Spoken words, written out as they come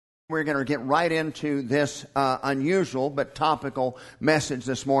We're going to get right into this unusual but topical message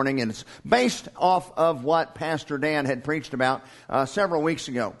this morning, and it's based off of what Pastor Dan had preached about several weeks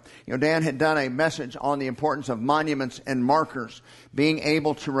ago. You know, Dan had done a message on the importance of monuments and markers, being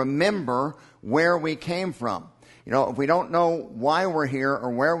able to remember where we came from. You know, if we don't know why we're here or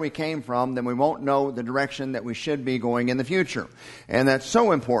where we came from, then we won't know the direction that we should be going in the future. And that's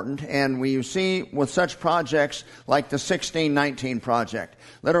so important. And we see with such projects like the 1619 project,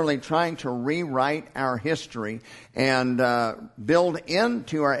 literally trying to rewrite our history and build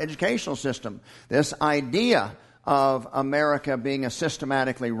into our educational system this idea of America being a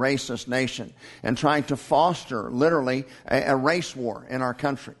systematically racist nation and trying to foster literally a race war in our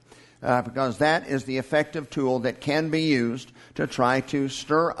country. Because that is the effective tool that can be used to try to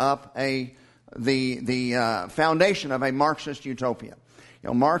stir up the foundation of a Marxist utopia. You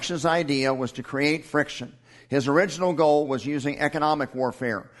know, Marx's idea was to create friction. His original goal was using economic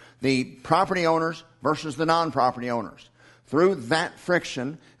warfare, the property owners versus the non-property owners. Through that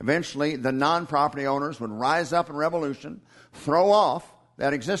friction, eventually the non-property owners would rise up in revolution, throw off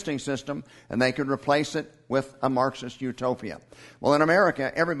that existing system, and they could replace it with a Marxist utopia. Well, in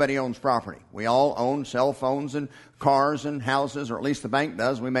America, everybody owns property. We all own cell phones and cars and houses, or at least the bank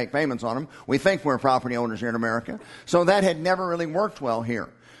does. We make payments on them. We think we're property owners here in America. So that had never really worked well here.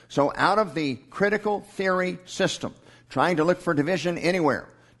 So out of the critical theory system, trying to look for division anywhere,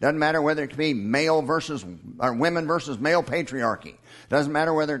 doesn't matter whether it be male versus or women versus male patriarchy. Doesn't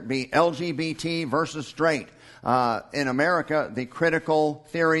matter whether it be LGBT versus straight. In America, the critical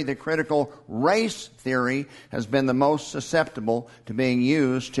theory, the critical race theory has been the most susceptible to being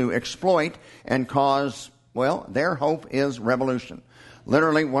used to exploit and cause, well, their hope is revolution.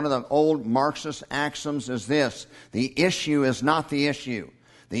 Literally, one of the old Marxist axioms is this: the issue is not the issue.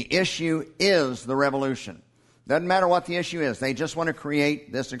 The issue is the revolution. Doesn't matter what the issue is. They just want to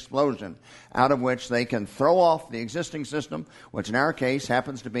create this explosion out of which they can throw off the existing system, which in our case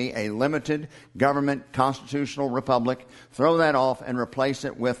happens to be a limited government constitutional republic, throw that off and replace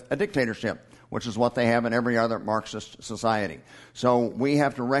it with a dictatorship, which is what they have in every other Marxist society. So we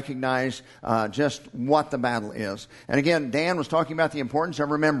have to recognize just what the battle is. And again, Dan was talking about the importance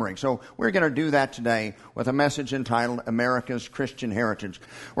of remembering. So we're going to do that today with a message entitled America's Christian Heritage.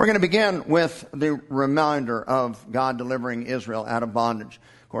 We're going to begin with the reminder of God delivering Israel out of bondage.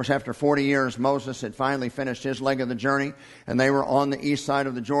 Of course, after 40 years, Moses had finally finished his leg of the journey, and they were on the east side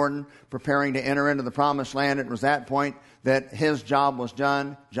of the Jordan, preparing to enter into the promised land. It was that point that his job was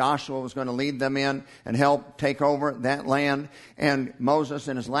done. Joshua was going to lead them in and help take over that land. And Moses,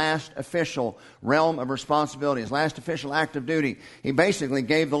 in his last official realm of responsibility, his last official act of duty, he basically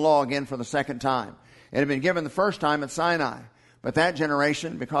gave the law again for the second time. It had been given the first time at Sinai. But that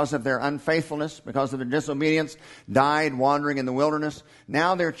generation, because of their unfaithfulness, because of their disobedience, died wandering in the wilderness.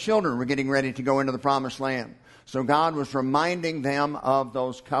 Now their children were getting ready to go into the promised land. So God was reminding them of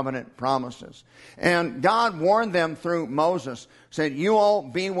those covenant promises. And God warned them through Moses, said, you all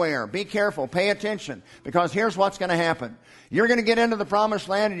beware, be careful, pay attention, because here's what's going to happen. You're going to get into the promised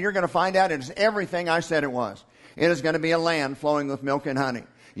land and you're going to find out it's everything I said it was. It is going to be a land flowing with milk and honey.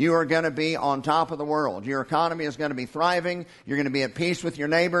 You are going to be on top of the world. Your economy is going to be thriving. You're going to be at peace with your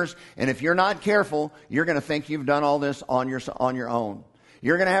neighbors. And if you're not careful, you're going to think you've done all this on your own.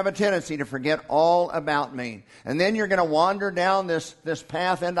 You're going to have a tendency to forget all about me. And then you're going to wander down this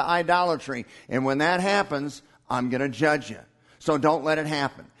path into idolatry. And when that happens, I'm going to judge you. So don't let it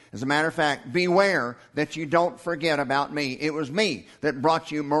happen. As a matter of fact, beware that you don't forget about me. It was me that brought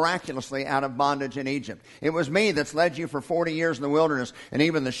you miraculously out of bondage in Egypt. It was me that's led you for 40 years in the wilderness, and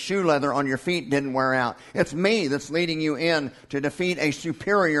even the shoe leather on your feet didn't wear out. It's me that's leading you in to defeat a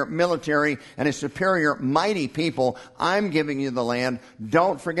superior military and a superior mighty people. I'm giving you the land.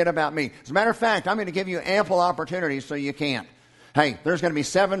 Don't forget about me. As a matter of fact, I'm going to give you ample opportunities so you can't. Hey, there's going to be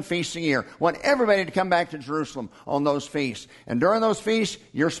 7 feasts a year. I want everybody to come back to Jerusalem on those feasts. And during those feasts,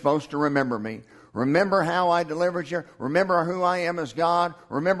 you're supposed to remember me. Remember how I delivered you. Remember who I am as God.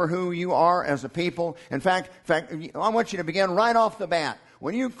 Remember who you are as a people. In fact, I want you to begin right off the bat.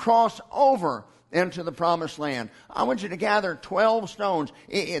 When you cross over into the promised land, I want you to gather 12 stones.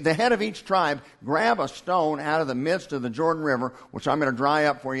 The head of each tribe, grab a stone out of the midst of the Jordan River, which I'm going to dry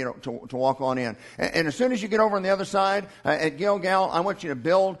up for you to walk on in. And as soon as you get over on the other side, at Gilgal, I want you to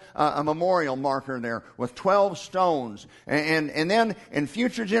build a memorial marker there with 12 stones. And then in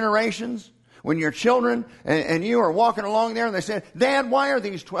future generations, when your children and you are walking along there and they say, Dad, why are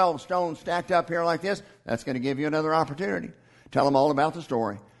these 12 stones stacked up here like this? That's going to give you another opportunity. Tell them all about the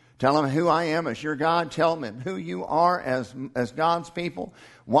story. Tell them who I am as your God. Tell them who you are as God's people,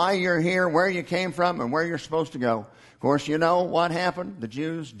 why you're here, where you came from, and where you're supposed to go. Of course, you know what happened. The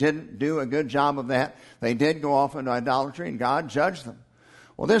Jews didn't do a good job of that. They did go off into idolatry, and God judged them.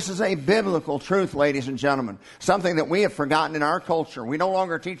 Well, this is a biblical truth, ladies and gentlemen, something that we have forgotten in our culture. We no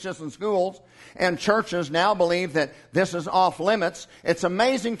longer teach this in schools, and churches now believe that this is off limits. It's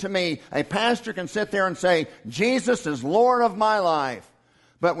amazing to me, a pastor can sit there and say, Jesus is Lord of my life,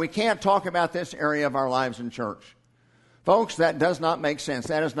 but we can't talk about this area of our lives in church. Folks, that does not make sense.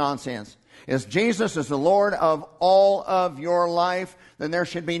 That is nonsense. If Jesus is the Lord of all of your life, then there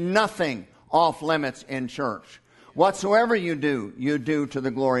should be nothing off limits in church. Whatsoever you do to the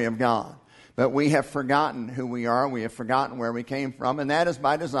glory of God. But we have forgotten who we are. We have forgotten where we came from, and that is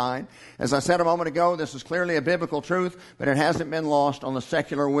by design. As I said a moment ago, this is clearly a biblical truth, but it hasn't been lost on the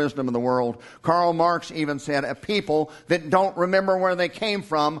secular wisdom of the world. Karl Marx even said, a people that don't remember where they came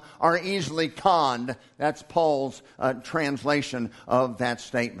from are easily conned. That's Paul's translation of that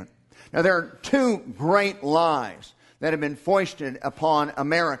statement. Now, there are two great lies that have been foisted upon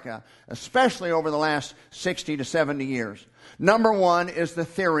America, especially over the last 60 to 70 years. Number one is the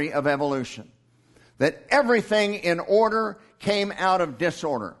theory of evolution, that everything in order came out of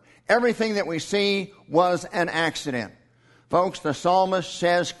disorder. Everything that we see was an accident. Folks, the psalmist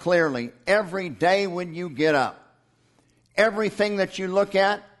says clearly, every day when you get up, everything that you look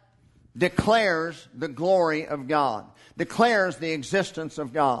at declares the glory of God, declares the existence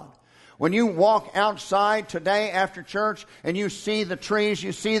of God. When you walk outside today after church and you see the trees,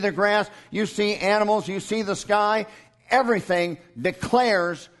 you see the grass, you see animals, you see the sky, everything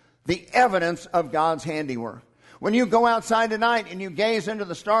declares the evidence of God's handiwork. When you go outside tonight and you gaze into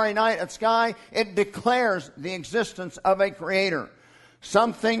the starry night at sky, it declares the existence of a creator.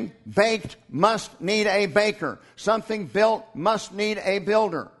 Something baked must need a baker. Something built must need a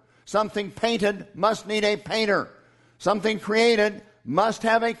builder. Something painted must need a painter. Something created must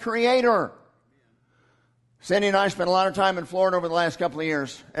have a creator. Cindy and I spent a lot of time in Florida over the last couple of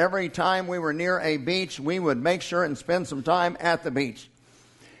years. Every time we were near a beach, we would make sure and spend some time at the beach.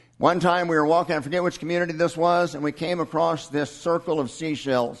 One time we were walking, I forget which community this was, and we came across this circle of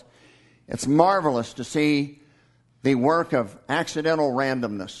seashells. It's marvelous to see the work of accidental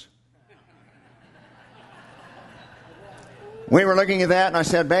randomness. We were looking at that, and I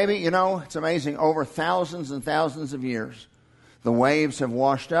said, baby, you know, it's amazing. Over thousands and thousands of years, the waves have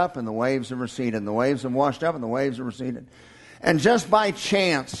washed up and the waves have receded. And the waves have washed up and the waves have receded. And just by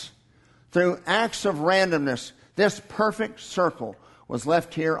chance, through acts of randomness, this perfect circle was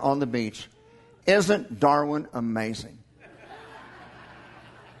left here on the beach. Isn't Darwin amazing?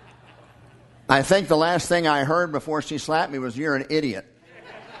 I think the last thing I heard before she slapped me was, you're an idiot.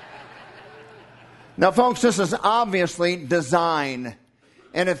 Now, folks, this is obviously design.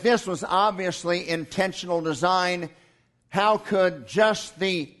 And if this was obviously intentional design, how could just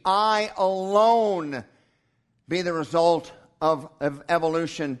the eye alone be the result of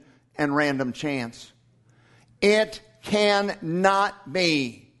evolution and random chance? It cannot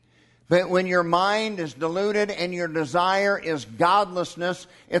be. But when your mind is deluded and your desire is godlessness,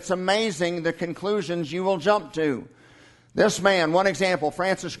 it's amazing the conclusions you will jump to. This man, one example,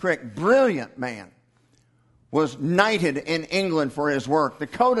 Francis Crick, brilliant man, was knighted in England for his work, the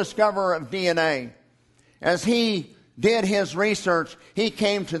co-discoverer of DNA. As he did his research, he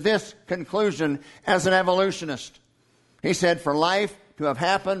came to this conclusion as an evolutionist. He said, for life to have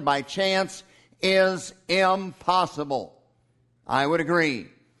happened by chance is impossible. I would agree.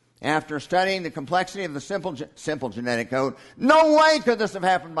 After studying the complexity of the simple genetic code, no way could this have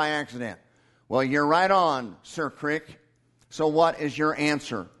happened by accident. Well, you're right on, Sir Crick. So what is your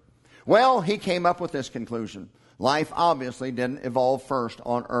answer? Well, he came up with this conclusion. Life obviously didn't evolve first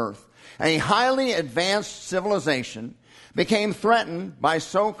on Earth. A highly advanced civilization became threatened,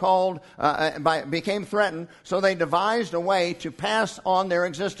 so they devised a way to pass on their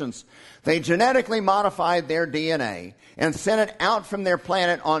existence. They genetically modified their DNA and sent it out from their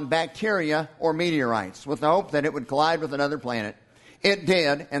planet on bacteria or meteorites with the hope that it would collide with another planet. It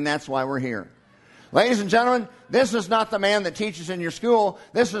did, and that's why we're here. Ladies and gentlemen, this is not the man that teaches in your school.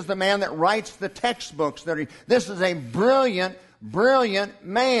 This is the man that writes the textbooks. This is a brilliant, brilliant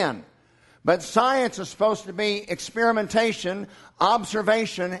man. But science is supposed to be experimentation,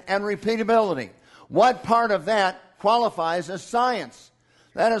 observation, and repeatability. What part of that qualifies as science?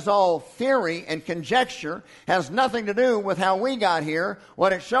 That is all theory and conjecture, has nothing to do with how we got here.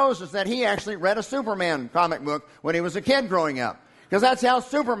 What it shows is that he actually read a Superman comic book when he was a kid growing up, because that's how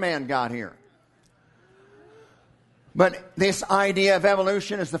Superman got here. But this idea of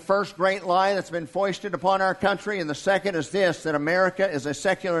evolution is the first great lie that's been foisted upon our country. And the second is this, that America is a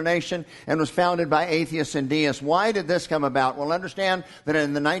secular nation and was founded by atheists and deists. Why did this come about? Well, understand that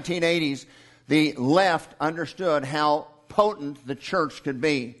in the 1980s, the left understood how potent the church could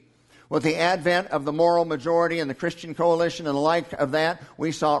be. With the advent of the moral majority and the Christian coalition and the like of that,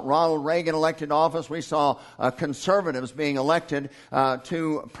 we saw Ronald Reagan elected to office. We saw conservatives being elected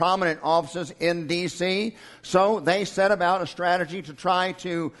to prominent offices in D.C. So they set about a strategy to try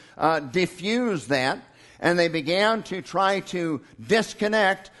to diffuse that, and they began to try to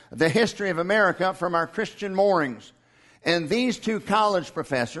disconnect the history of America from our Christian moorings. And these two college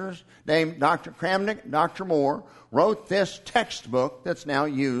professors, named Dr. Kramnick, Dr. Moore, wrote this textbook that's now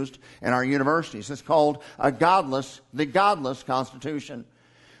used in our universities. It's called The Godless Constitution.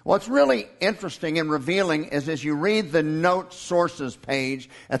 What's really interesting and revealing is as you read the note sources page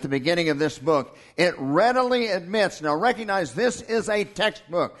at the beginning of this book, it readily admits, now recognize this is a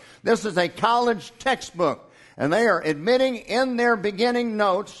textbook. This is a college textbook. And they are admitting in their beginning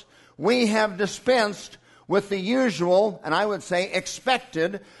notes, we have dispensed with the usual, and I would say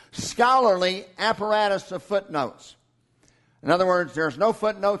expected, scholarly apparatus of footnotes. In other words, there's no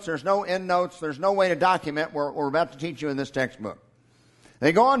footnotes, there's no endnotes, there's no way to document what we're about to teach you in this textbook.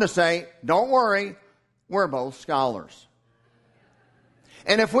 They go on to say, don't worry, we're both scholars.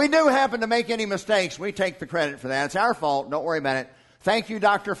 And if we do happen to make any mistakes, we take the credit for that. It's our fault, don't worry about it. Thank you,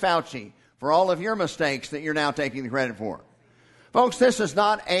 Dr. Fauci, for all of your mistakes that you're now taking the credit for. Folks, this is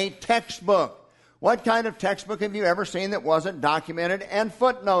not a textbook. What kind of textbook have you ever seen that wasn't documented and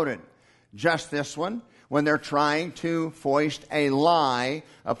footnoted? Just this one, when they're trying to foist a lie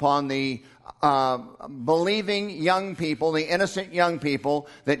upon the believing young people, the innocent young people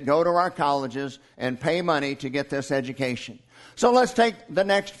that go to our colleges and pay money to get this education. So let's take the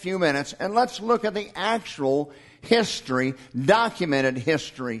next few minutes and let's look at the actual history, documented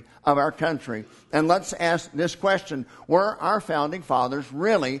history of our country. And let's ask this question, were our founding fathers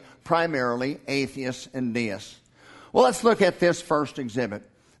really primarily atheists and deists? Well, let's look at this first exhibit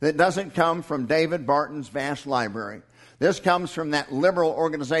that doesn't come from David Barton's vast library. This comes from that liberal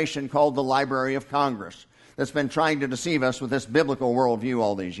organization called the Library of Congress that's been trying to deceive us with this biblical worldview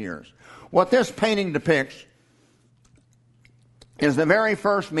all these years. What this painting depicts is the very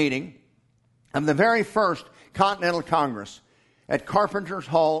first meeting of the very first Continental Congress at Carpenter's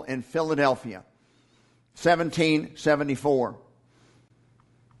Hall in Philadelphia, 1774.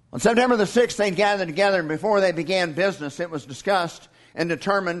 On September the 6th, they gathered together, and before they began business, it was discussed and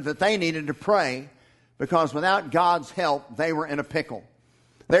determined that they needed to pray because without God's help, they were in a pickle.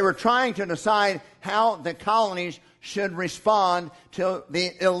 They were trying to decide how the colonies should respond to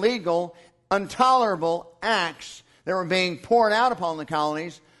the illegal, intolerable acts that were being poured out upon the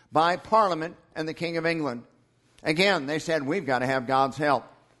colonies by Parliament and the King of England. Again, they said, we've got to have God's help.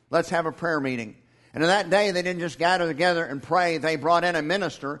 Let's have a prayer meeting. And on that day, they didn't just gather together and pray. They brought in a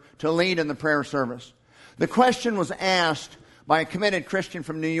minister to lead in the prayer service. The question was asked by a committed Christian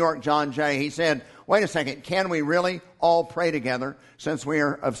from New York, John Jay. He said, wait a second, can we really all pray together since we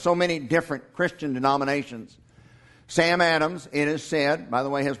are of so many different Christian denominations? Sam Adams, it is said, by the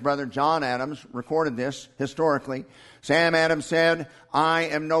way, his brother John Adams recorded this historically. Sam Adams said, I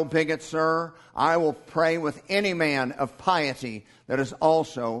am no bigot, sir. I will pray with any man of piety that is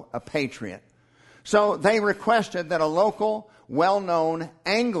also a patriot. So they requested that a local, well-known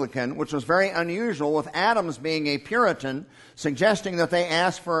Anglican, which was very unusual with Adams being a Puritan, suggesting that they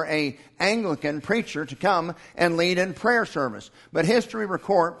asked for an Anglican preacher to come and lead in prayer service. But history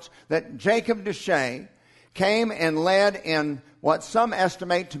records that Jacob Duché came and led in what some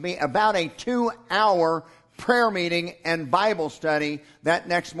estimate to be about a 2-hour prayer meeting and Bible study that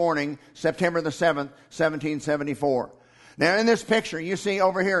next morning, September the 7th, 1774. Now, in this picture, you see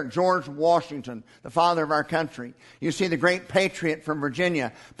over here George Washington, the father of our country. You see the great patriot from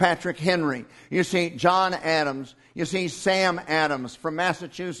Virginia, Patrick Henry. You see John Adams. You see Sam Adams from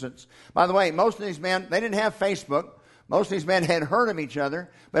Massachusetts. By the way, most of these men, they didn't have Facebook. Most of these men had heard of each other,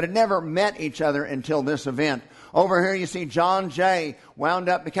 but had never met each other until this event. Over here you see John Jay wound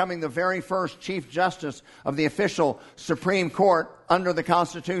up becoming the very first Chief Justice of the official Supreme Court under the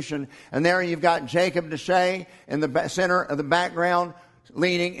Constitution. And there you've got Jacob Duché in the center of the background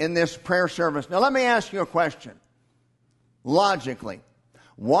leading in this prayer service. Now let me ask you a question. Logically,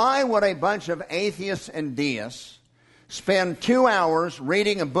 why would a bunch of atheists and deists spend 2 hours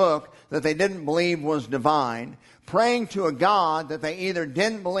reading a book that they didn't believe was divine, praying to a God that they either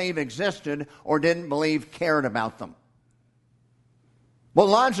didn't believe existed or didn't believe cared about them? Well,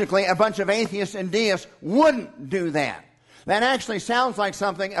 logically, a bunch of atheists and deists wouldn't do that. That actually sounds like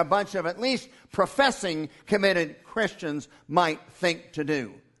something a bunch of at least professing committed Christians might think to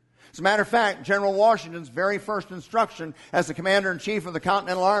do. As a matter of fact, General Washington's very first instruction as the Commander-in-Chief of the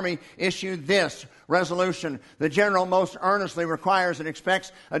Continental Army issued this resolution. The General most earnestly requires and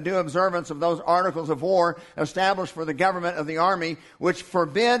expects a due observance of those articles of war established for the government of the Army, which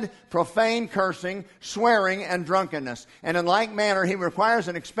forbid profane cursing, swearing, and drunkenness. And in like manner, he requires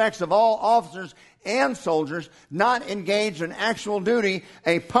and expects of all officers and soldiers not engaged in actual duty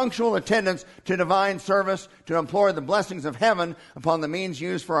a punctual attendance to divine service, to implore the blessings of heaven upon the means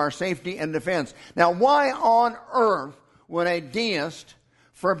used for our safety and defense. Now, why on earth would a deist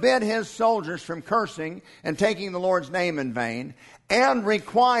forbid his soldiers from cursing and taking the Lord's name in vain, and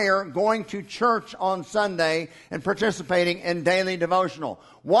require going to church on Sunday and participating in daily devotional?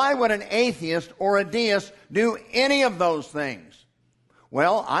 Why would an atheist or a deist do any of those things?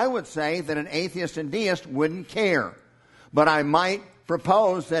 Well, I would say that an atheist and deist wouldn't care. But I might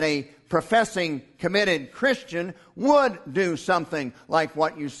propose that a professing, committed Christian would do something like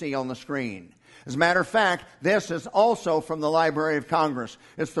what you see on the screen. As a matter of fact, this is also from the Library of Congress.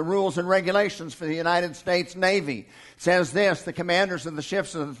 It's the rules and regulations for the United States Navy. It says this: the commanders of the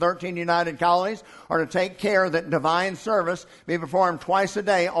ships of the 13 United Colonies are to take care that divine service be performed twice a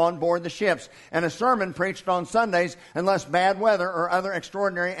day on board the ships, and a sermon preached on Sundays unless bad weather or other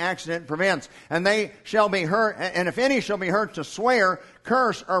extraordinary accident prevents. And they shall be heard, and if any shall be heard to swear,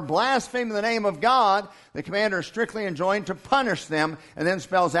 curse, or blaspheme the name of God, the commander is strictly enjoined to punish them, and then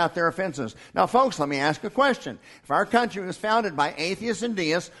spells out their offenses. Now, folks, let me ask a question. If our country was founded by atheists and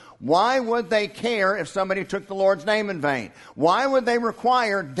deists, why would they care if somebody took the Lord's name in vain? Why would they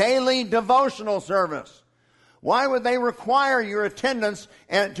require daily devotional service? Why would they require your attendance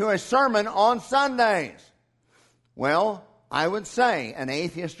to a sermon on Sundays? Well, I would say an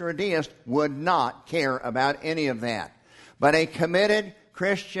atheist or a deist would not care about any of that. But a committed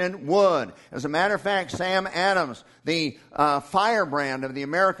Christian would. As a matter of fact, Sam Adams, the firebrand of the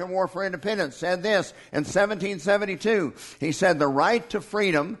American War for Independence, said this in 1772. He said, the right to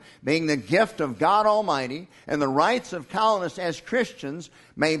freedom, being the gift of God Almighty, and the rights of colonists as Christians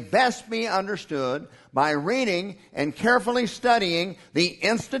may best be understood by reading and carefully studying the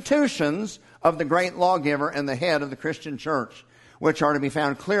institutions of the great lawgiver and the head of the Christian church, which are to be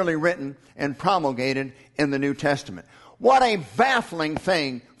found clearly written and promulgated in the New Testament. What a baffling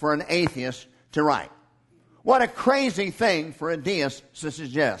thing for an atheist to write. What a crazy thing for a deist to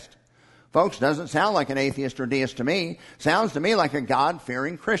suggest. Folks, doesn't sound like an atheist or deist to me. Sounds to me like a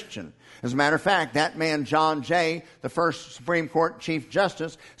God-fearing Christian. As a matter of fact, that man John Jay, the first Supreme Court Chief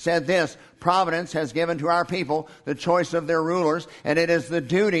Justice, said this: Providence has given to our people the choice of their rulers, and it is the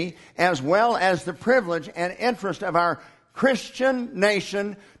duty as well as the privilege and interest of our Christian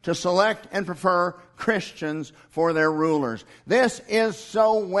nation to select and prefer Christians for their rulers. This is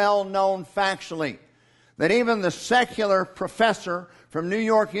so well known factually that even the secular professor from New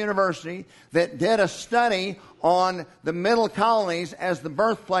York University that did a study on the Middle Colonies as the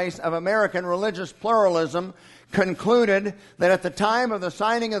birthplace of American religious pluralism concluded that at the time of the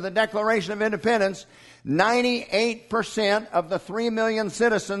signing of the Declaration of Independence, 98% of the 3 million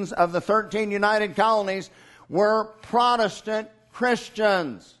citizens of the 13 United Colonies were Protestant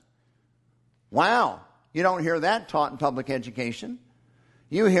Christians. Wow. You don't hear that taught in public education.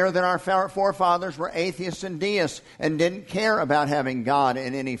 You hear that our forefathers were atheists and deists and didn't care about having God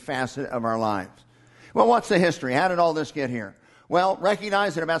in any facet of our lives. Well, what's the history? How did all this get here? Well,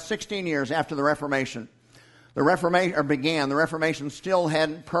 recognize that about 16 years after the Reformation, the Reformation still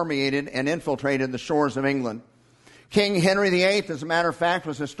hadn't permeated and infiltrated the shores of England. King Henry VIII, as a matter of fact,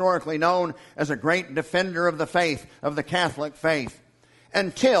 was historically known as a great defender of the faith, of the Catholic faith,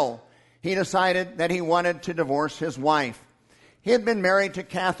 until he decided that he wanted to divorce his wife. He had been married to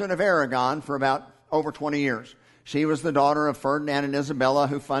Catherine of Aragon for about over 20 years. She was the daughter of Ferdinand and Isabella,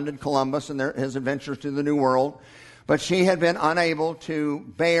 who funded Columbus and his adventures to the New World. But she had been unable to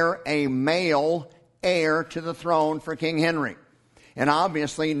bear a male heir to the throne for King Henry. And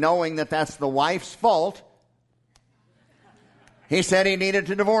obviously, knowing that that's the wife's fault, he said he needed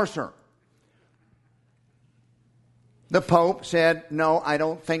to divorce her. The Pope said, no, I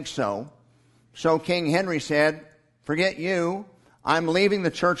don't think so. So King Henry said, forget you. I'm leaving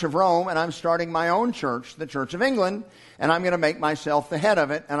the Church of Rome and I'm starting my own church, the Church of England, and I'm going to make myself the head of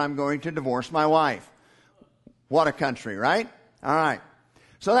it, and I'm going to divorce my wife. What a country, right? All right.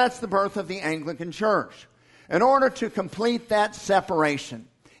 So that's the birth of the Anglican Church. In order to complete that separation,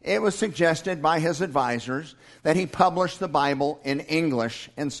 it was suggested by his advisors that he publish the Bible in English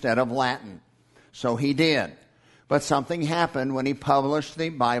instead of Latin. So he did. But something happened when he published the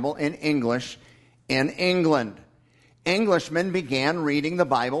Bible in English in England. Englishmen began reading the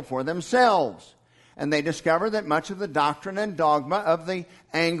Bible for themselves. And they discovered that much of the doctrine and dogma of the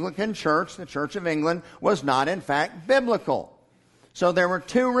Anglican Church, the Church of England, was not in fact biblical. So there were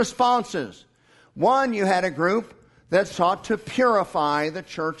two responses. One, you had a group that sought to purify the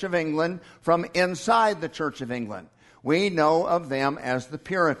Church of England from inside the Church of England. We know of them as the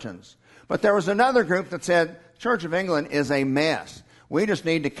Puritans. But there was another group that said, Church of England is a mess. We just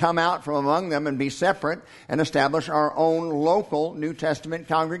need to come out from among them and be separate and establish our own local New Testament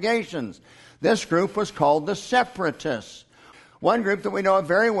congregations. This group was called the Separatists. One group that we know of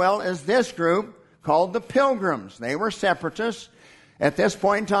very well is this group called the Pilgrims. They were separatists at this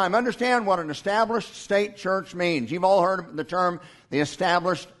point in time. Understand what an established state church means. You've all heard the term the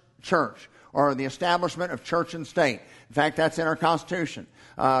established church, or the establishment of church and state. In fact, that's in our Constitution.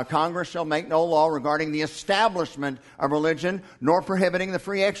 Congress shall make no law regarding the establishment of religion, nor prohibiting the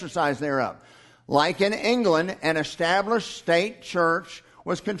free exercise thereof. Like in England, an established state church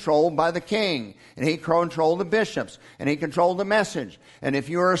was controlled by the king, and he controlled the bishops, and he controlled the message. And if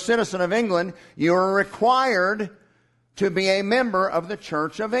you were a citizen of England, you were required to be a member of the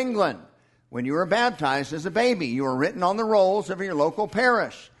Church of England. When you were baptized as a baby, you were written on the rolls of your local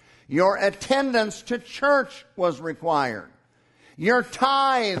parish. Your attendance to church was required. Your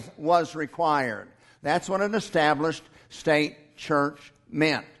tithe was required. That's what an established state church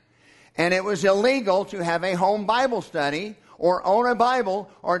meant. And it was illegal to have a home Bible study or own a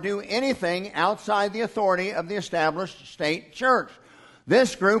Bible or do anything outside the authority of the established state church.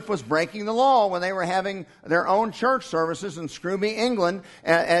 This group was breaking the law when they were having their own church services in Scrooby, England,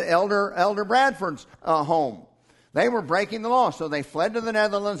 at Elder Bradford's home. They were breaking the law, so they fled to the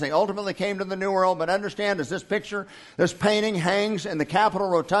Netherlands. They ultimately came to the New World. But understand, as this painting hangs in the Capitol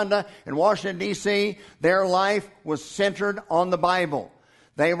Rotunda in Washington, D.C., their life was centered on the Bible.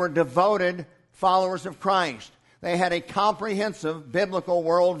 They were devoted followers of Christ. They had a comprehensive biblical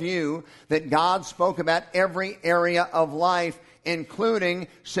worldview that God spoke about every area of life, including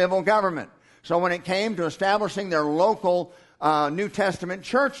civil government. So when it came to establishing their local New Testament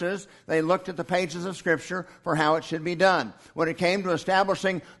churches, they looked at the pages of Scripture for how it should be done. When it came to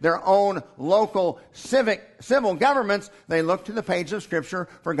establishing their own local civil governments, they looked to the pages of Scripture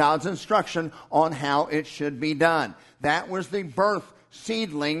for God's instruction on how it should be done. That was the birth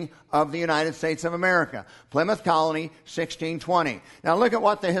seedling of the United States of America. Plymouth Colony, 1620. Now look at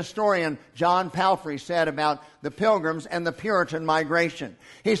what the historian John Palfrey said about the Pilgrims and the Puritan migration.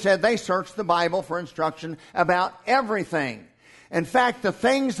 He said they searched the Bible for instruction about everything. In fact, the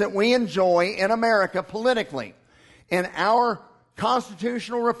things that we enjoy in America politically, in our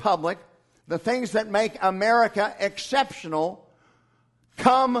constitutional republic, the things that make America exceptional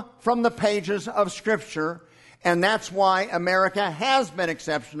come from the pages of Scripture. And that's why America has been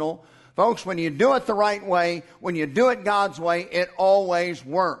exceptional. Folks, when you do it the right way, when you do it God's way, it always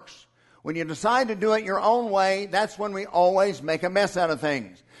works. When you decide to do it your own way, that's when we always make a mess out of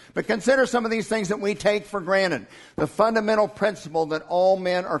things. But consider some of these things that we take for granted. The fundamental principle that all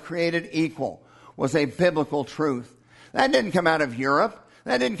men are created equal was a biblical truth. That didn't come out of Europe.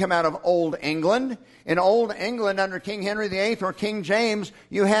 That didn't come out of Old England. In Old England, under King Henry VIII or King James,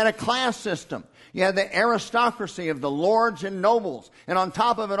 you had a class system. You had the aristocracy of the lords and nobles. And on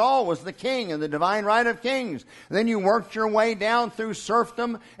top of it all was the king and the divine right of kings. And then you worked your way down through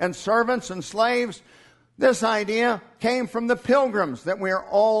serfdom and servants and slaves. This idea came from the Pilgrims, that we are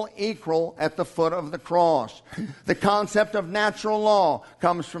all equal at the foot of the cross. The concept of natural law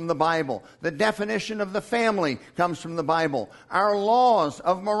comes from the Bible. The definition of the family comes from the Bible. Our laws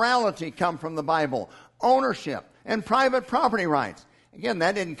of morality come from the Bible. Ownership and private property rights. Again,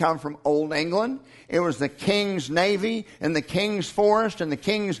 that didn't come from Old England. It was the king's navy and the king's forest and the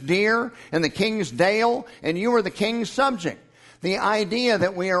king's deer and the king's dale, and you were the king's subject. The idea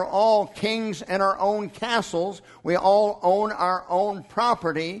that we are all kings in our own castles, we all own our own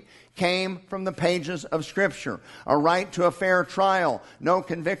property, came from the pages of Scripture. A right to a fair trial, no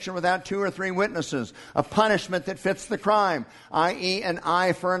conviction without 2 or 3 witnesses, a punishment that fits the crime, i.e. an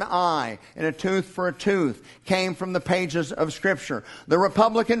eye for an eye and a tooth for a tooth, came from the pages of Scripture. The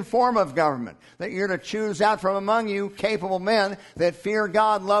Republican form of government, that you're to choose out from among you capable men that fear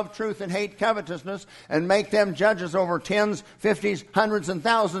God, love truth, and hate covetousness, and make them judges over tens, 50s, hundreds, and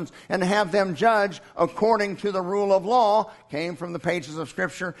thousands, and have them judge according to the rule of law, came from the pages of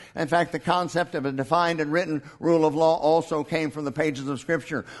Scripture. In fact, the concept of a defined and written rule of law also came from the pages of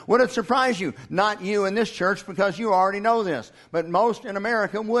Scripture. Would it surprise you? Not you in this church, because you already know this. But most in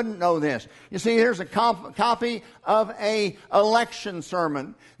America wouldn't know this. You see, here's a copy of a election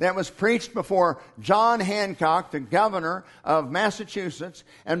sermon that was preached before John Hancock, the governor of Massachusetts,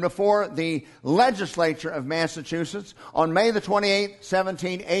 and before the legislature of Massachusetts on May the 28th,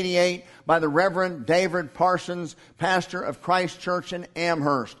 1788, by the Reverend David Parsons, pastor of Christ Church in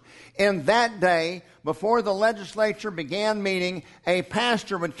Amherst. In that day, before the legislature began meeting, a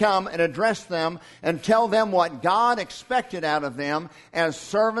pastor would come and address them and tell them what God expected out of them as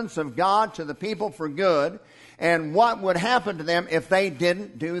servants of God to the people for good, and what would happen to them if they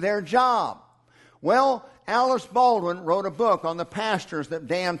didn't do their job. Well, Alice Baldwin wrote a book on the pastors that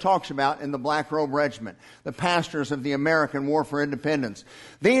Dan talks about in the Black Robe Regiment, the pastors of the American War for Independence.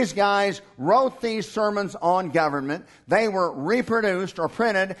 These guys wrote these sermons on government. They were reproduced or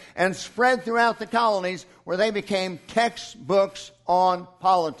printed and spread throughout the colonies, where they became textbooks on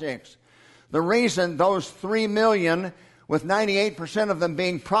politics. The reason those 3 million, with 98% of them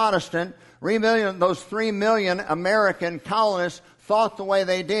being Protestant, those 3 million American colonists thought the way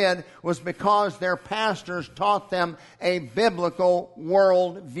they did was because their pastors taught them a biblical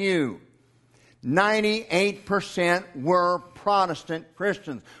worldview. 98% were Protestant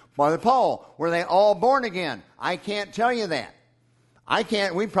Christians. Brother Paul, were they all born again? I can't tell you that.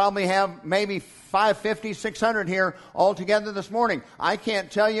 We probably have maybe 550, 600 here altogether this morning. I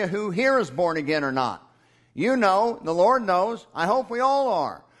can't tell you who here is born again or not. You know, the Lord knows. I hope we all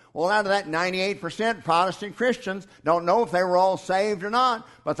are. Well, out of that 98%, Protestant Christians, don't know if they were all saved or not,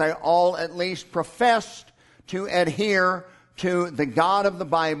 but they all at least professed to adhere to the God of the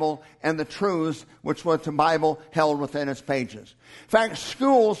Bible and the truths which what the Bible held within its pages. In fact,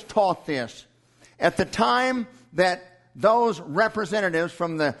 schools taught this. At the time that those representatives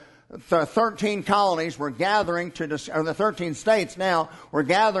from the 13 colonies were gathering or the 13 states now were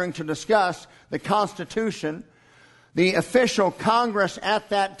gathering to discuss the Constitution, the official Congress at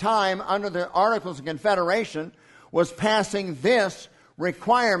that time, under the Articles of Confederation, was passing this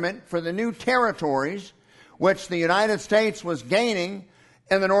requirement for the new territories which the United States was gaining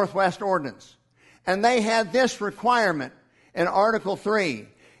in the Northwest Ordinance. And they had this requirement in Article 3.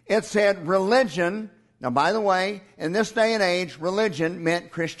 It said religion. Now, by the way, in this day and age, religion meant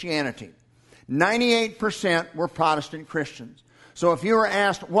Christianity. 98% were Protestant Christians. So if you were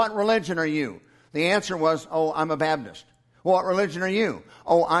asked, what religion are you? The answer was, oh, I'm a Baptist. Well, what religion are you?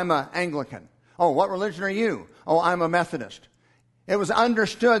 Oh, I'm an Anglican. Oh, what religion are you? Oh, I'm a Methodist. It was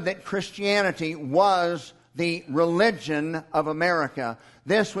understood that Christianity was the religion of America.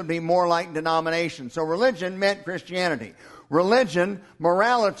 This would be more like denomination. So religion meant Christianity. Religion,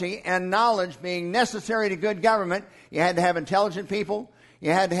 morality, and knowledge being necessary to good government. You had to have intelligent people.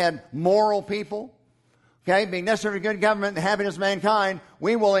 You had to have moral people. Okay, being necessary for good government and the happiness of mankind,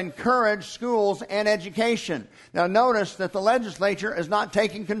 we will encourage schools and education. Now notice that the legislature is not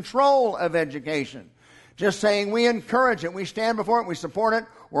taking control of education. Just saying we encourage it, we stand before it, we support it,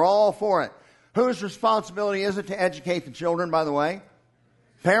 we're all for it. Whose responsibility is it to educate the children, by the way?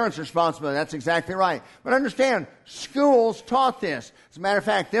 Parents' responsibility, that's exactly right. But understand, schools taught this. As a matter of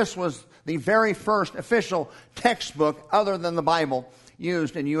fact, this was the very first official textbook, other than the Bible,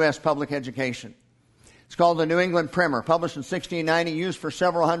 used in U.S. public education. It's called the New England Primer, published in 1690, used for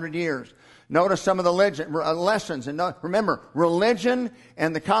several hundred years. Notice some of the lessons. And remember, religion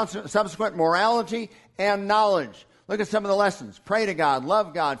and the subsequent morality and knowledge. Look at some of the lessons. Pray to God,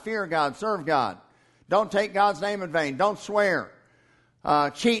 love God, fear God, serve God. Don't take God's name in vain. Don't swear.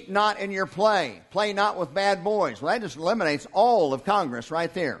 Cheat not in your play. Play not with bad boys. Well, that just eliminates all of Congress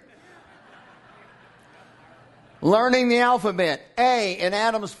right there. Learning the alphabet. A, in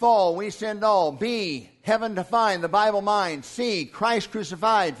Adam's fall, we sinned all. B, heaven defined, the Bible mind. C, Christ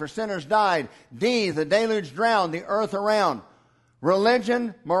crucified, for sinners died. D, the deluge drowned, the earth around.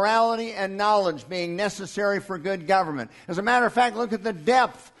 Religion, morality, and knowledge being necessary for good government. As a matter of fact, look at the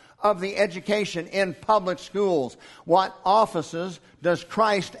depth of the education in public schools. What offices does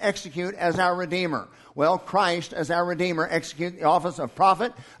Christ execute as our Redeemer? Well, Christ, as our Redeemer, executes the office of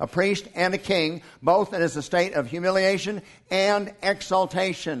prophet, a priest, and a king, both in his estate of humiliation and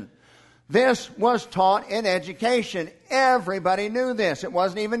exaltation. This was taught in education. Everybody knew this. It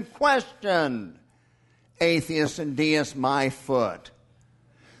wasn't even questioned. Atheists and deists, my foot.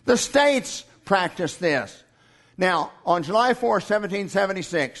 The states practiced this. Now, on July 4,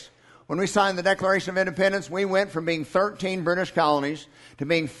 1776, when we signed the Declaration of Independence, we went from being 13 British colonies to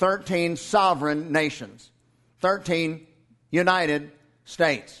being 13 sovereign nations, 13 united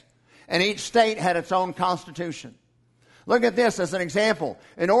states. And each state had its own constitution. Look at this as an example.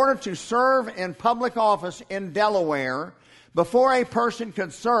 In order to serve in public office in Delaware, before a person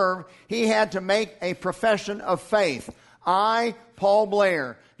could serve, he had to make a profession of faith. I, Paul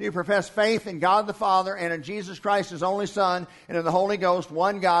Blair, do profess faith in God the Father and in Jesus Christ, His only Son, and in the Holy Ghost,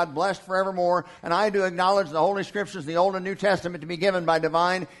 one God, blessed forevermore. And I do acknowledge the Holy Scriptures, the Old and New Testament, to be given by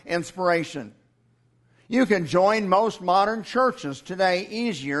divine inspiration. You can join most modern churches today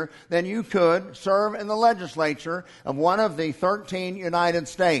easier than you could serve in the legislature of one of the 13 United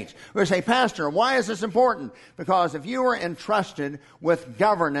States. We say, Pastor, why is this important? Because if you were entrusted with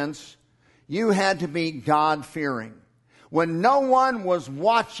governance, you had to be God-fearing. When no one was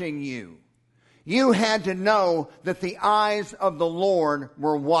watching you, you had to know that the eyes of the Lord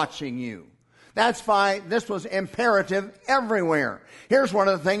were watching you. That's why this was imperative everywhere. Here's one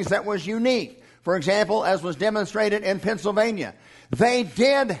of the things that was unique. For example, as was demonstrated in Pennsylvania, they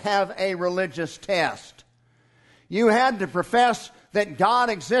did have a religious test. You had to profess that God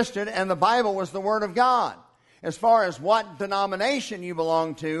existed and the Bible was the Word of God. As far as what denomination you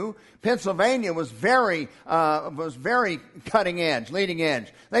belong to, Pennsylvania was very cutting edge, leading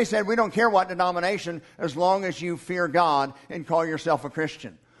edge. They said, we don't care what denomination as long as you fear God and call yourself a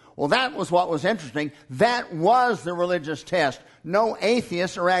Christian. Well, that was what was interesting. That was the religious test. No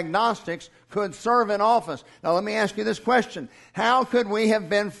atheists or agnostics could serve in office. Now, let me ask you this question. How could we have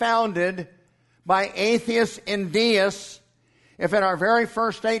been founded by atheists and deists if in our very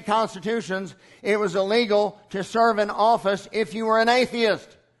first state constitutions it was illegal to serve in office if you were an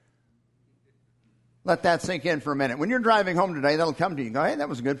atheist? Let that sink in for a minute. When you're driving home today, that'll come to you and go, hey, that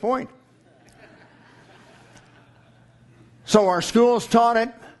was a good point. So our schools taught it.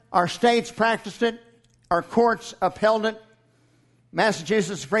 Our states practiced it. Our courts upheld it.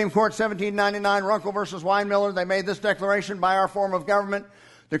 Massachusetts Supreme Court, 1799, Runkle versus Weinmiller, they made this declaration: by our form of government,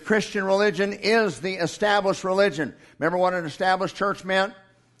 the Christian religion is the established religion. Remember what an established church meant?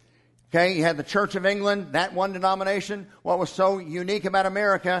 Okay, you had the Church of England, that one denomination. What was so unique about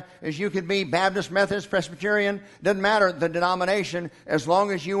America is you could be Baptist, Methodist, Presbyterian, doesn't matter the denomination, as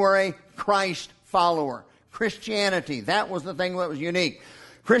long as you were a Christ follower. Christianity, that was the thing that was unique.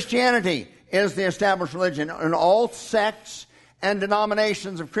 Christianity is the established religion, and all sects and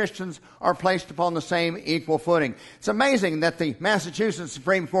denominations of Christians are placed upon the same equal footing. It's amazing that the Massachusetts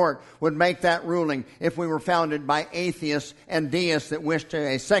Supreme Court would make that ruling if we were founded by atheists and deists that wished to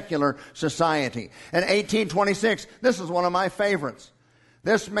a secular society. In 1826, this is one of my favorites.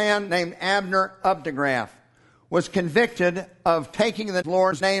 This man named Abner Updegraff was convicted of taking the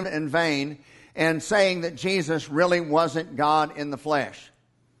Lord's name in vain and saying that Jesus really wasn't God in the flesh.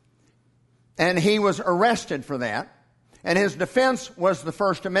 And he was arrested for that. And his defense was the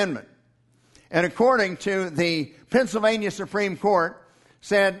First Amendment. And according to the Pennsylvania Supreme Court,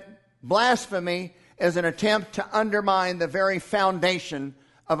 said blasphemy is an attempt to undermine the very foundation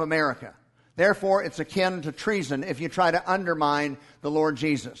of America. Therefore, it's akin to treason if you try to undermine the Lord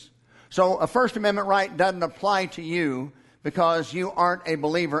Jesus. So a First Amendment right doesn't apply to you because you aren't a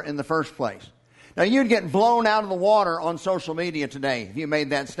believer in the first place. Now, you'd get blown out of the water on social media today if you made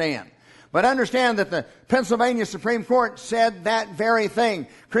that stand. But understand that the Pennsylvania Supreme Court said that very thing.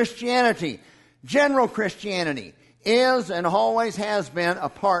 Christianity, general Christianity, is and always has been a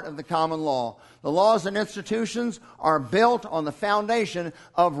part of the common law. The laws and institutions are built on the foundation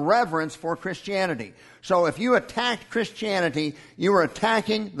of reverence for Christianity. So if you attacked Christianity, you were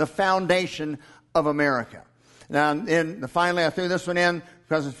attacking the foundation of America. Now, finally, I threw this one in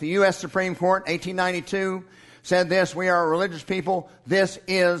because it's the U.S. Supreme Court, 1892. Said this: we are a religious people. This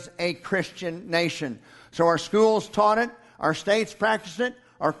is a Christian nation. So our schools taught it, our states practiced it,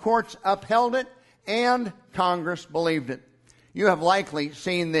 our courts upheld it, and Congress believed it. You have likely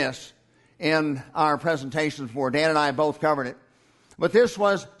seen this in our presentations before. Dan and I both covered it. But this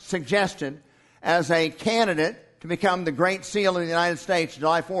was suggested as a candidate to become the Great Seal of the United States,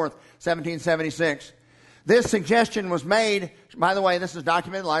 July 4th, 1776. This suggestion was made, by the way, this is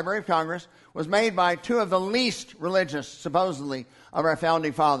documented in the Library of Congress, was made by two of the least religious, supposedly, of our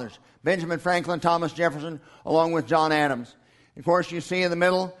founding fathers, Benjamin Franklin, Thomas Jefferson, along with John Adams. Of course, you see in the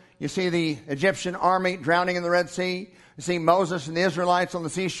middle, you see the Egyptian army drowning in the Red Sea. You see Moses and the Israelites on the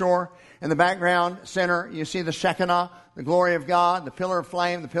seashore. In the background center, you see the Shekinah, the glory of God, the pillar of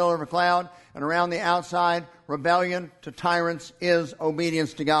flame, the pillar of a cloud, and around the outside, rebellion to tyrants is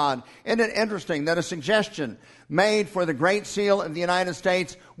obedience to God. Isn't it interesting that a suggestion made for the Great Seal of the United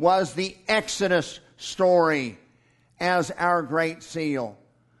States was the Exodus story as our Great Seal?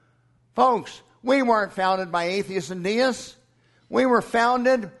 Folks, we weren't founded by atheists and deists. We were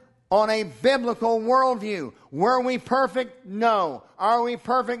founded on a biblical worldview. Were we perfect? No. Are we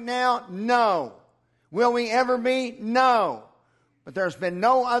perfect now? No. Will we ever be? No. But there's been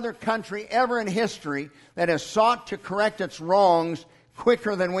no other country ever in history that has sought to correct its wrongs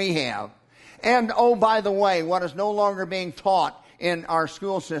quicker than we have. And, oh, by the way, what is no longer being taught in our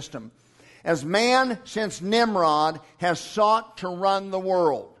school system. As man, since Nimrod, has sought to run the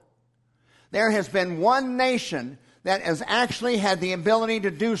world, there has been one nation that has actually had the ability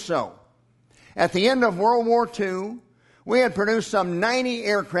to do so. At the end of World War II, we had produced some 90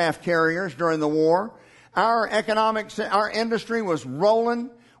 aircraft carriers during the war. Our industry was rolling.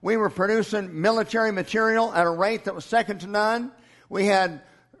 We were producing military material at a rate that was second to none. We had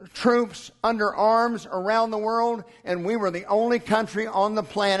troops under arms around the world, and we were the only country on the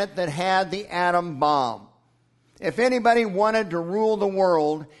planet that had the atom bomb. If anybody wanted to rule the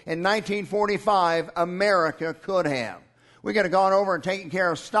world in 1945, America could have. We could have gone over and taken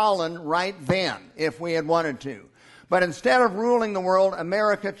care of Stalin right then if we had wanted to. But instead of ruling the world,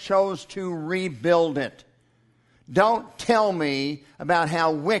 America chose to rebuild it. Don't tell me about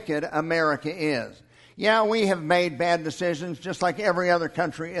how wicked America is. Yeah, we have made bad decisions just like every other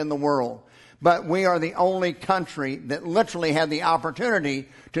country in the world. But we are the only country that literally had the opportunity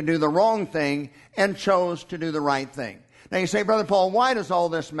to do the wrong thing and chose to do the right thing. Now you say, Brother Paul, why does all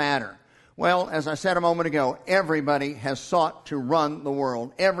this matter? Well, as I said a moment ago, everybody has sought to run the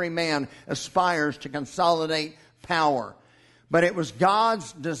world. Every man aspires to consolidate power. But it was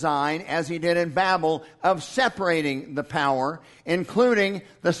God's design, as he did in Babel, of separating the power, including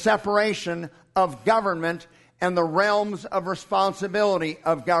the separation of government and the realms of responsibility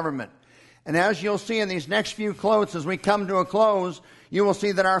of government. And as you'll see in these next few quotes, as we come to a close, you will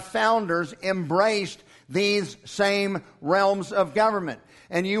see that our founders embraced these same realms of government.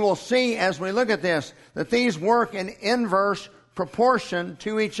 And you will see as we look at this that these work in inverse proportion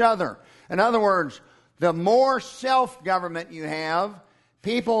to each other. In other words, the more self-government you have,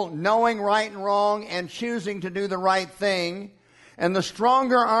 people knowing right and wrong and choosing to do the right thing, and the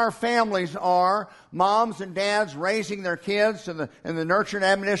stronger our families are, moms and dads raising their kids in the nurture and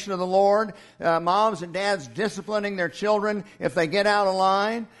admonition of the Lord, moms and dads disciplining their children if they get out of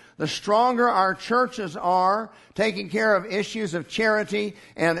line, the stronger our churches are, taking care of issues of charity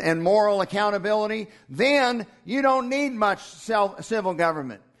and moral accountability, then you don't need much civil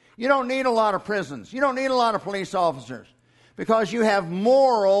government. You don't need a lot of prisons. You don't need a lot of police officers because you have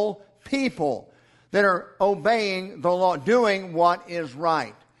moral people that are obeying the law, doing what is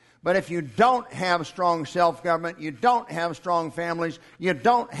right. But if you don't have strong self-government, you don't have strong families, you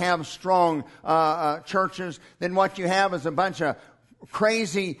don't have strong churches, then what you have is a bunch of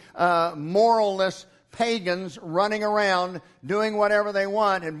crazy, moralless pagans running around doing whatever they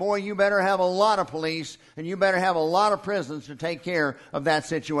want. And boy, you better have a lot of police and you better have a lot of prisons to take care of that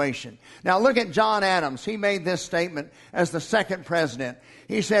situation. Now look at John Adams. He made this statement as the second president.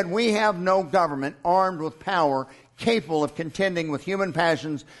 He said, "We have no government armed with power capable of contending with human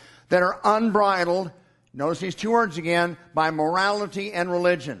passions that are unbridled," notice these two words again, "by morality and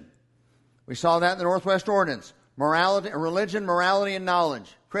religion." We saw that in the Northwest Ordinance. Religion, morality, and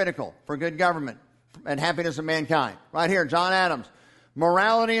knowledge, critical for good government and happiness of mankind. Right here, John Adams.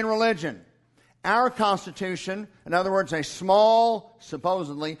 Morality and religion. Our Constitution, in other words, a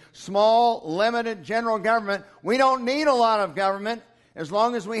supposedly small, limited general government. We don't need a lot of government as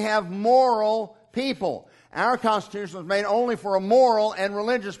long as we have moral people. Our Constitution was made only for a moral and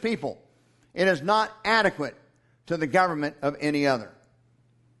religious people. It is not adequate to the government of any other.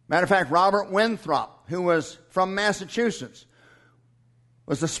 Matter of fact, Robert Winthrop, who was from Massachusetts,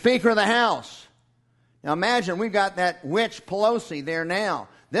 was the Speaker of the House. Now imagine, we've got that witch Pelosi there now.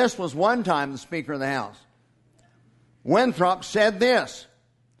 This was one time the Speaker of the House. Winthrop said this: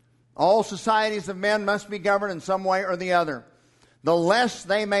 "All societies of men must be governed in some way or the other. The less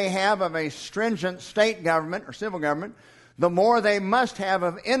they may have of a stringent state government or civil government, the more they must have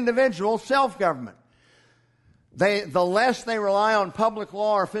of individual self-government. The less they rely on public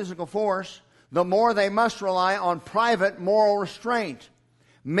law or physical force, the more they must rely on private moral restraint.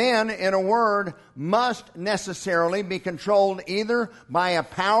 Men, in a word, must necessarily be controlled either by a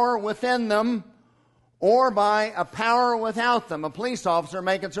power within them or by a power without them, a police officer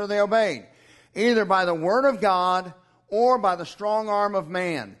making sure they obeyed, either by the Word of God or by the strong arm of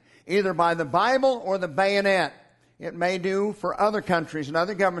man, either by the Bible or the bayonet." It may do for other countries and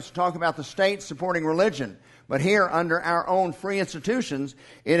other governments to talk about the state supporting religion, but here, under our own free institutions,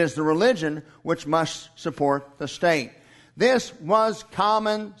 it is the religion which must support the state. This was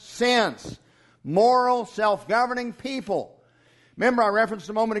common sense. Moral, self-governing people. Remember, I referenced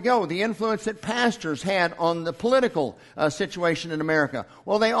a moment ago the influence that pastors had on the political situation in America.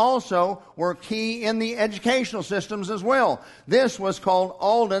 Well, they also were key in the educational systems as well. This was called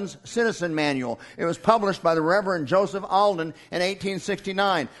Alden's Citizen Manual. It was published by the Reverend Joseph Alden in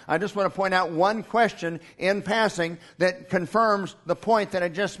 1869. I just want to point out one question in passing that confirms the point that I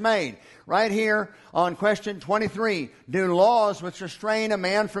just made. Right here on question 23, do laws which restrain a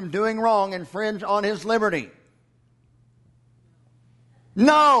man from doing wrong infringe on his liberty?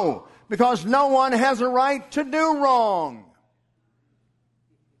 No, because no one has a right to do wrong.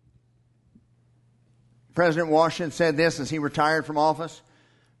 President Washington said this as he retired from office.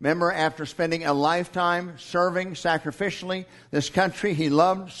 Remember, after spending a lifetime serving sacrificially this country he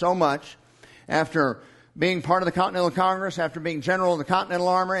loved so much, after being part of the Continental Congress, after being general of the Continental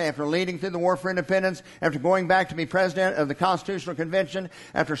Army, after leading through the War for Independence, after going back to be president of the Constitutional Convention,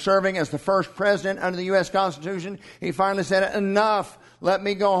 after serving as the first president under the U.S. Constitution, he finally said, enough, let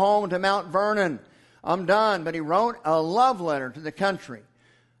me go home to Mount Vernon. I'm done. But he wrote a love letter to the country.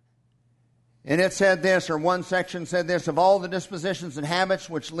 And it said this, or one section said this, of all the dispositions and habits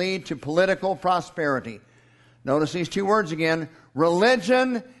which lead to political prosperity. Notice these two words again,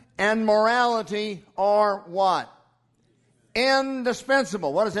 religion and morality are what?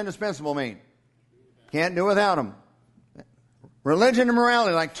 Indispensable. What does indispensable mean? Can't do without them. Religion and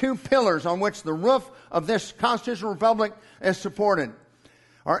morality, like two pillars on which the roof of this constitutional republic is supported,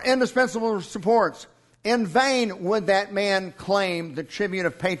 are indispensable supports. In vain would that man claim the tribute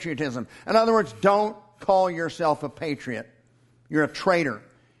of patriotism. In other words, don't call yourself a patriot. You're a traitor.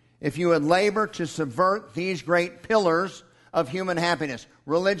 If you would labor to subvert these great pillars of human happiness,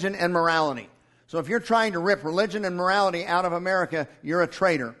 religion and morality. So if you're trying to rip religion and morality out of America, you're a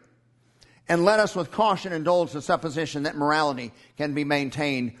traitor. And let us with caution indulge the supposition that morality can be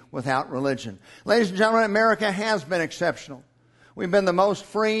maintained without religion. Ladies and gentlemen, America has been exceptional. We've been the most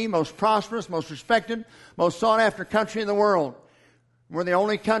free, most prosperous, most respected, most sought-after country in the world. We're the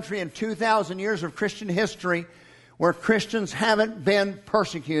only country in 2,000 years of Christian history where Christians haven't been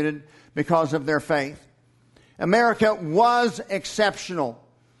persecuted because of their faith. America was exceptional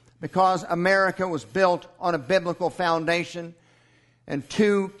because America was built on a biblical foundation. And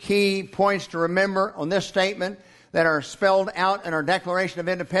two key points to remember on this statement that are spelled out in our Declaration of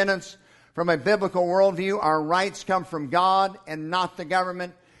Independence. From a biblical worldview, our rights come from God and not the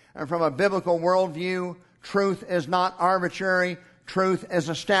government. And from a biblical worldview, truth is not arbitrary. Truth is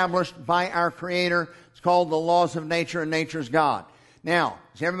established by our Creator. It's called the laws of nature, and nature's God. Now,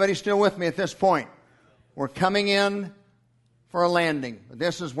 is everybody still with me at this point? We're coming in for a landing.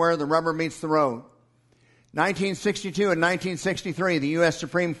 This is where the rubber meets the road. 1962 and 1963, the U.S.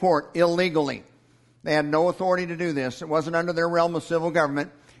 Supreme Court illegally, they had no authority to do this. It wasn't under their realm of civil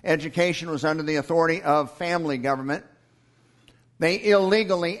government. Education was under the authority of family government. They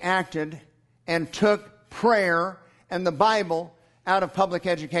illegally acted and took prayer and the Bible out of public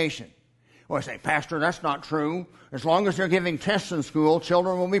education. Well, I say, Pastor, that's not true. As long as they're giving tests in school,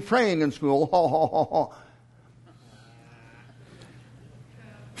 children will be praying in school. Ho, ho, ho, ho.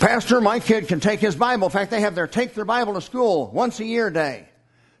 Pastor, my kid can take his Bible. In fact, they have take their Bible to school once a year day.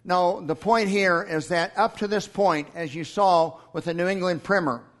 No, the point here is that up to this point, as you saw with the New England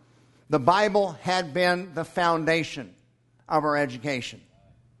Primer, the Bible had been the foundation of our education.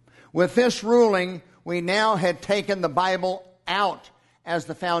 With this ruling, we now had taken the Bible out as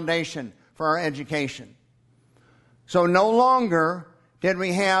the foundation for our education. So no longer did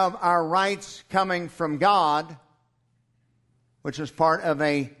we have our rights coming from God, which is part of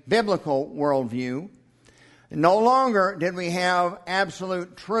a biblical worldview. No longer did we have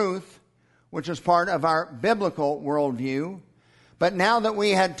absolute truth, which is part of our biblical worldview. But now that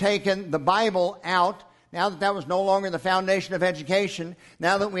we had taken the Bible out, now that that was no longer the foundation of education,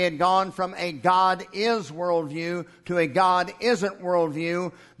 now that we had gone from a God is worldview to a God isn't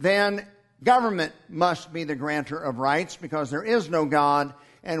worldview, then government must be the grantor of rights because there is no God,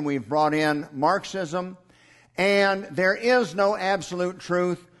 and we've brought in Marxism. And there is no absolute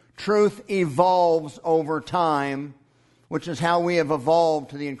truth. Truth evolves over time, which is how we have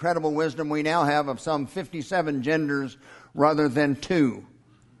evolved to the incredible wisdom we now have of some 57 genders rather than 2.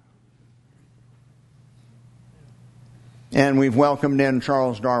 And we've welcomed in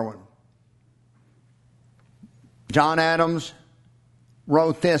Charles Darwin. John Adams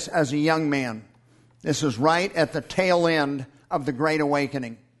wrote this as a young man. This is right at the tail end of the Great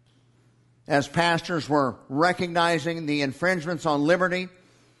Awakening. As pastors were recognizing the infringements on liberty,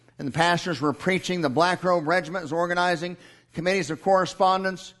 and the pastors were preaching, the Black Robe Regiment was organizing committees of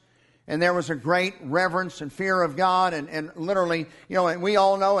correspondence, and there was a great reverence and fear of God, and literally, and we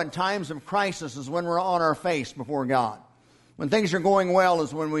all know in times of crisis is when we're on our face before God. When things are going well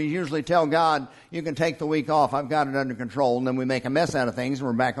is when we usually tell God, you can take the week off, I've got it under control, and then we make a mess out of things and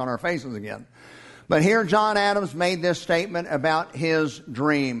we're back on our faces again. But here John Adams made this statement about his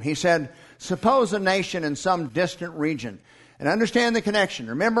dream. He said, suppose a nation in some distant region, and understand the connection.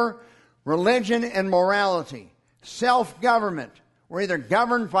 Remember, religion and morality, self-government. We're either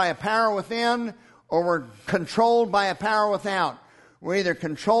governed by a power within or we're controlled by a power without. We're either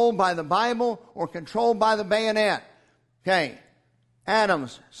controlled by the Bible or controlled by the bayonet. Okay,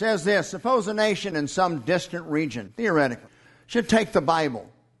 Adams says this, suppose a nation in some distant region, theoretically, should take the Bible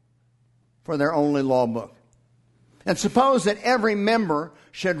for their only law book. And suppose that every member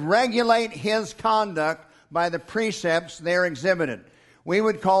should regulate his conduct by the precepts there exhibited. We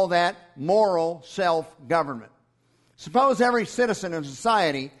would call that moral self-government. Suppose every citizen in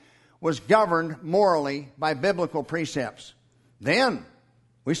society was governed morally by biblical precepts. Then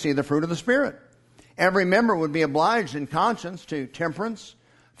we see the fruit of the Spirit. Every member would be obliged in conscience to temperance,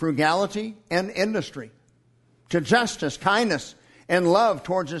 frugality, and industry, to justice, kindness, and love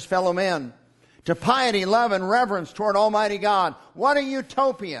towards his fellow men, to piety, love, and reverence toward Almighty God. What a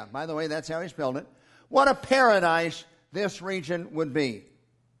utopia. By the way, that's how he spelled it. What a paradise this region would be.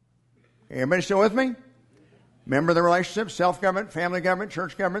 Everybody still with me? Remember the relationship, self-government, family government,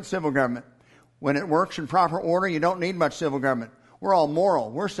 church government, civil government. When it works in proper order, you don't need much civil government. We're all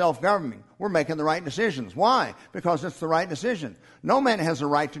moral. We're self-governing. We're making the right decisions. Why? Because it's the right decision. No man has a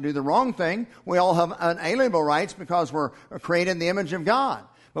right to do the wrong thing. We all have unalienable rights because we're created in the image of God.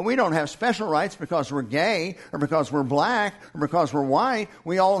 But we don't have special rights because we're gay or because we're black or because we're white.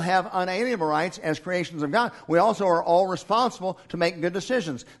 We all have unalienable rights as creations of God. We also are all responsible to make good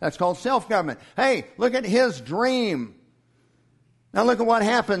decisions. That's called self-government. Hey, look at his dream. Now look at what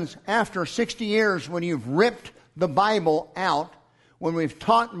happens after 60 years when you've ripped the Bible out, when we've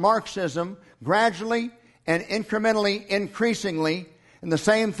taught Marxism gradually and incrementally, increasingly, and the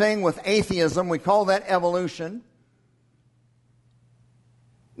same thing with atheism. We call that evolution.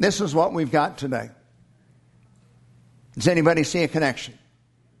 This is what we've got today. Does anybody see a connection?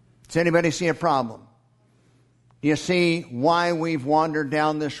 Does anybody see a problem? Do you see why we've wandered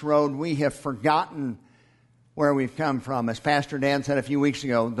down this road? We have forgotten where we've come from. As Pastor Dan said a few weeks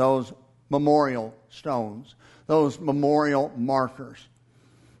ago, those memorial stones, those memorial markers.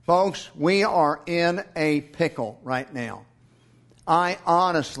 Folks, we are in a pickle right now. I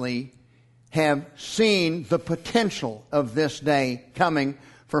honestly have seen the potential of this day coming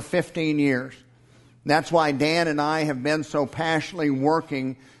for 15 years. That's why Dan and I have been so passionately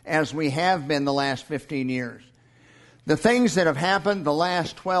working as we have been the last 15 years. The things that have happened the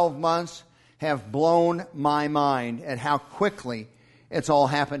last 12 months have blown my mind at how quickly it's all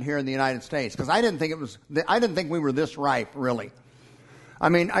happened here in the United States. Because I didn't think we were this ripe, really. I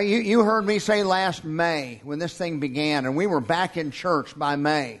mean, you heard me say last May when this thing began, and we were back in church by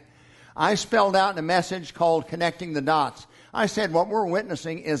May. I spelled out in a message called Connecting the Dots. I said what we're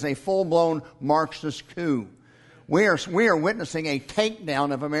witnessing is a full-blown Marxist coup. We are witnessing a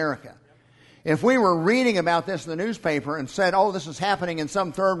takedown of America. If we were reading about this in the newspaper and said, oh, this is happening in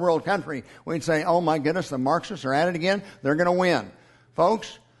some third world country, we'd say, oh my goodness, the Marxists are at it again. They're going to win.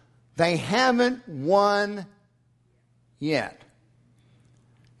 Folks, they haven't won yet.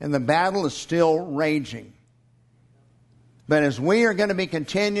 And the battle is still raging. But as we are going to be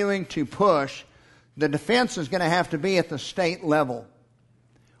continuing to push, the defense is going to have to be at the state level,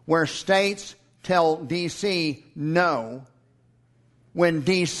 where states tell D.C. no when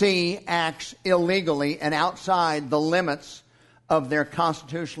D.C. acts illegally and outside the limits of their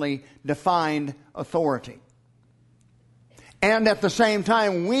constitutionally defined authority. And at the same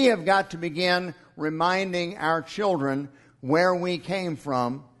time, we have got to begin reminding our children where we came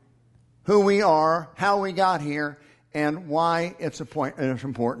from, who we are, how we got here, and why it's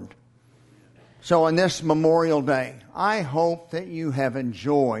important. So on this Memorial Day, I hope that you have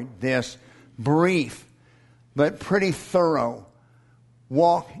enjoyed this brief but pretty thorough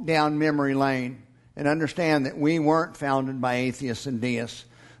walk down memory lane and understand that we weren't founded by atheists and deists.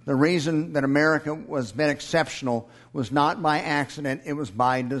 The reason that America has been exceptional was not by accident, it was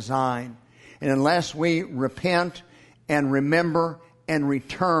by design. And unless we repent and remember and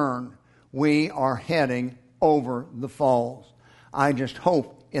return, we are heading over the falls. I just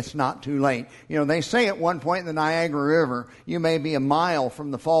hope it's not too late. You know, they say at one point in the Niagara River, you may be a mile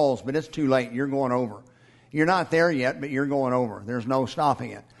from the falls, but it's too late. You're going over. You're not there yet, but you're going over. There's no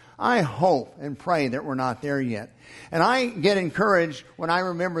stopping it. I hope and pray that we're not there yet. And I get encouraged when I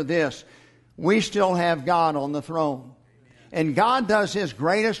remember this. We still have God on the throne. And God does His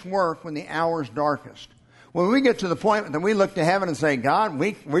greatest work when the hour's darkest. When we get to the point that we look to heaven and say, God,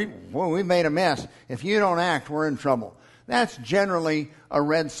 we made a mess. If you don't act, we're in trouble. That's generally a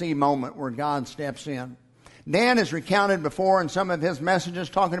Red Sea moment where God steps in. Dan has recounted before in some of his messages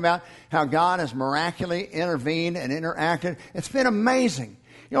talking about how God has miraculously intervened and interacted. It's been amazing.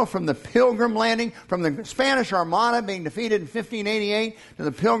 You know, from the Pilgrim landing, from the Spanish Armada being defeated in 1588, to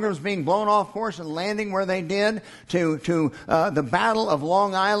the Pilgrims being blown off course and landing where they did, to the Battle of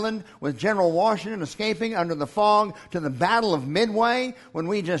Long Island with General Washington escaping under the fog, to the Battle of Midway when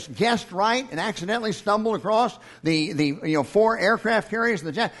we just guessed right and accidentally stumbled across the 4 aircraft carriers.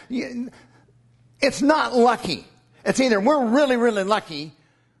 It's not lucky. It's either we're really, really lucky,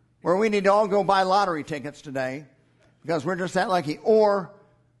 where we need to all go buy lottery tickets today because we're just that lucky, or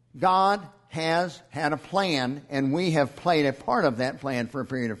God has had a plan, and we have played a part of that plan for a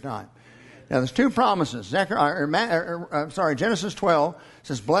period of time. Now, there's 2 promises. Genesis 12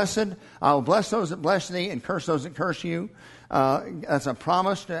 says, "Blessed, I will bless those that bless thee, and curse those that curse you." That's a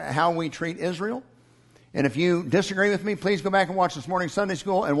promise to how we treat Israel. And if you disagree with me, please go back and watch this morning's Sunday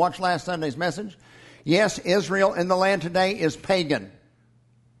school and watch last Sunday's message. Yes, Israel in the land today is pagan.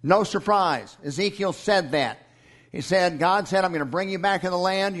 No surprise. Ezekiel said that. He said, God said, I'm going to bring you back in the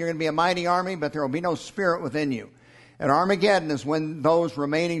land. You're going to be a mighty army, but there will be no spirit within you. And Armageddon is when those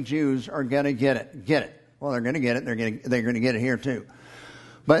remaining Jews are going to get it. Get it. Well, they're going to get it. They're going to get it here too.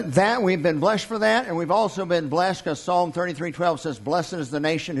 But that, we've been blessed for that. And we've also been blessed because Psalm 33:12 says, blessed is the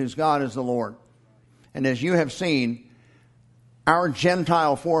nation whose God is the Lord. And as you have seen, our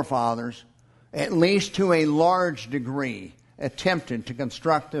Gentile forefathers, at least to a large degree, attempted to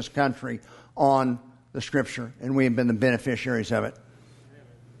construct this country on the Scripture, and we have been the beneficiaries of it.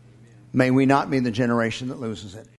 May we not be the generation that loses it.